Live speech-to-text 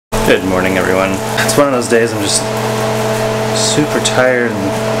Good morning, everyone. It's one of those days I'm just super tired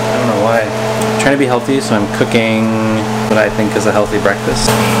and I don't know why. I'm trying to be healthy, so I'm cooking what I think is a healthy breakfast.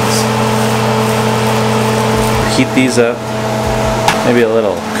 Heat these up. Maybe a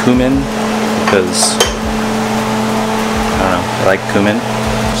little cumin, because I don't know, I like cumin.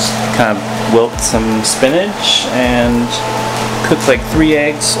 Just kind of wilt some spinach and cook like 3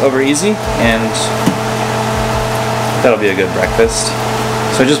 eggs over easy, and that'll be a good breakfast.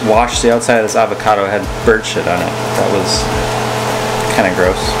 So I just washed the outside of this avocado. It had bird shit on it. That was kind of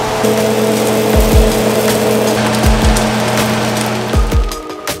gross.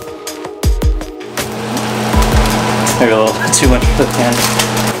 Maybe a little too much for the pan.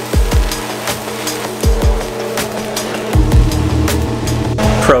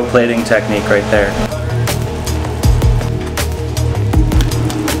 Pro plating technique right there.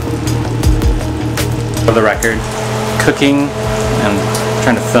 For the record, cooking and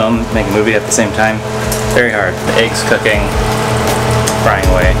trying to film, make a movie at the same time, very hard. The eggs cooking, frying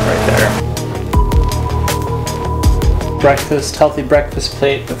away right there. Breakfast, healthy breakfast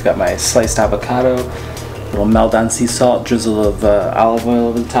plate. I've got my sliced avocado, a little Maldon sea salt, drizzle of olive oil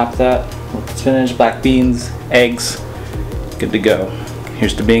over the top of that, spinach, black beans, eggs, good to go.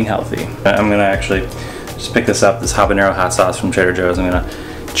 Here's to being healthy. I'm gonna actually just pick this up, this habanero hot sauce from Trader Joe's. I'm gonna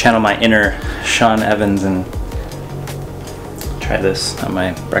channel my inner Sean Evans and try this on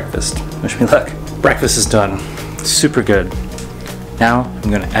my breakfast. Wish me luck. Breakfast is done. Super good. Now I'm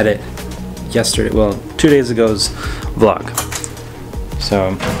gonna edit 2 days ago's vlog.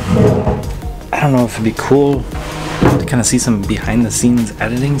 So I don't know if it'd be cool to kind of see some behind the scenes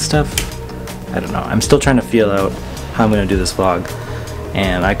editing stuff. I don't know. I'm still trying to feel out how I'm gonna do this vlog.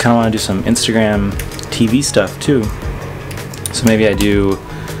 And I kind of want to do some Instagram TV stuff too. So maybe I do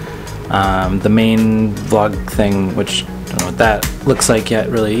the main vlog thing, which I don't know what that looks like yet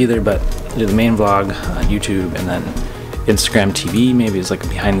really either, but I do the main vlog on YouTube, and then Instagram TV maybe is like a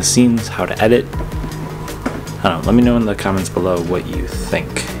behind the scenes, how to edit. I don't know, let me know in the comments below what you think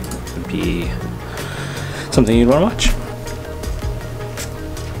would be something you'd want to watch.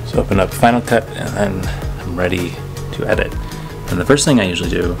 So open up Final Cut and then I'm ready to edit. And the first thing I usually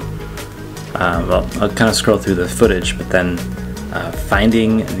do, well, I'll kind of scroll through the footage, but then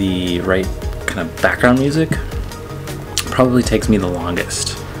finding the right kind of background music probably takes me the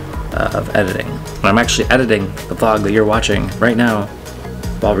longest of editing. And I'm actually editing the vlog that you're watching right now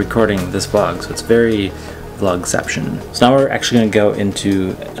while recording this vlog, so it's very vlogception. So now we're actually going to go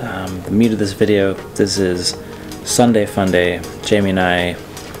into the meat of this video. This is Sunday Fun Day. Jamie and I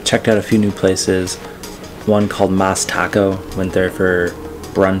checked out a few new places. One called Mas Taco, went there for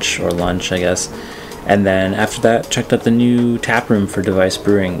brunch or lunch, I guess. And then after that, checked out the new tap room for Device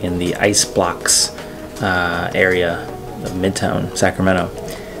Brewing in the Iceblocks area of Midtown, Sacramento.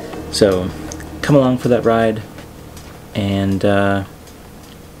 So come along for that ride, and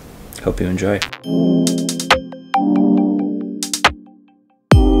hope you enjoy.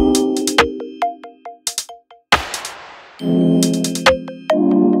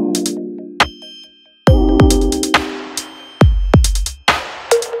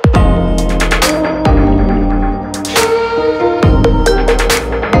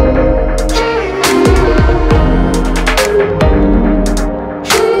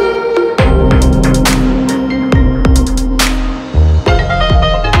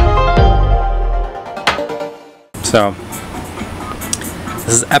 So, this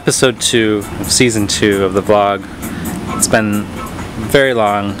is episode 2 of season 2 of the vlog. It's been very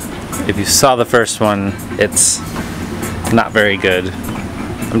long. If you saw the first one, it's not very good.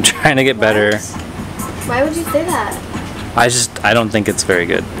 I'm trying to get better. Why would you say that? I don't think it's very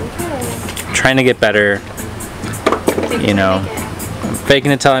good. Okay. I'm trying to get better. You know, I'm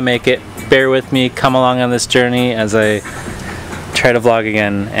faking it till I make it. Bear with me, come along on this journey as I try to vlog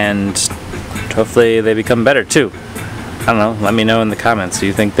again, and hopefully they become better too. I don't know, let me know in the comments. Do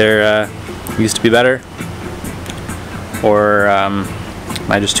you think they're used to be better? Or am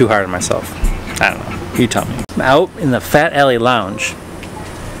I just too hard on myself? I don't know, you tell me. I'm out in the Fat Alley Lounge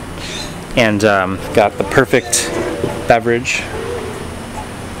and got the perfect beverage.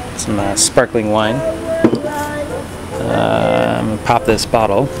 Some sparkling wine. I'm gonna pop this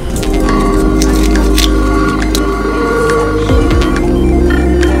bottle.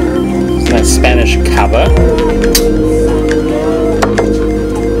 Nice Spanish cava.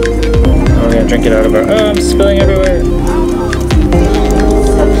 And we're gonna drink it out of our. Oh, I'm spilling everywhere.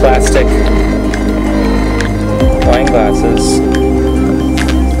 Our plastic wine glasses.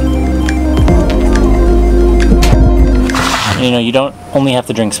 You know, you don't only have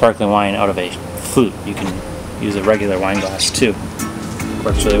to drink sparkling wine out of a flute. You can use a regular wine glass too.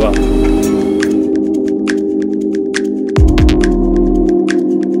 works really well.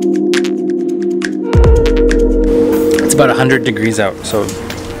 It's about 100 degrees out, so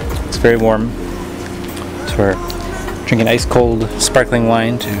it's very warm. So we're drinking ice cold sparkling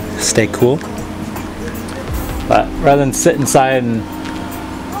wine to stay cool. But rather than sit inside and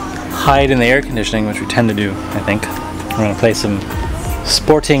hide in the air conditioning, which we tend to do, I think, we're gonna play some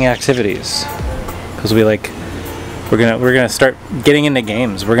sporting activities because we're gonna start getting into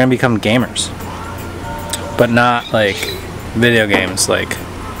games. We're gonna become gamers, but not like video games, like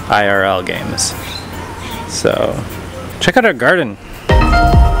IRL games. So check out our garden.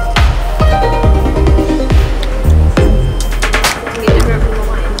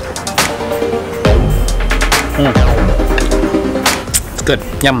 It's good.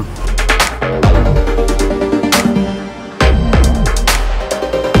 Yum.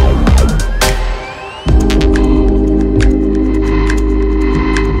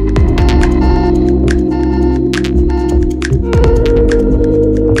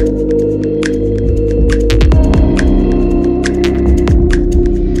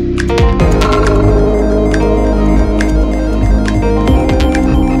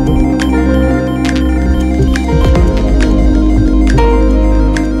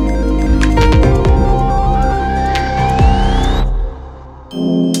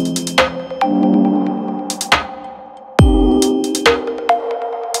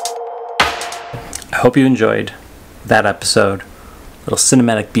 I hope you enjoyed that episode. Little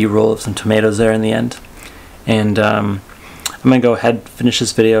cinematic B-roll of some tomatoes there in the end. And I'm gonna go ahead, finish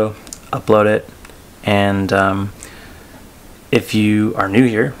this video, upload it, and if you are new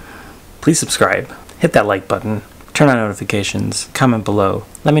here, please subscribe, hit that like button, turn on notifications, comment below,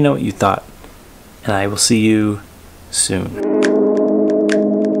 let me know what you thought, and I will see you soon.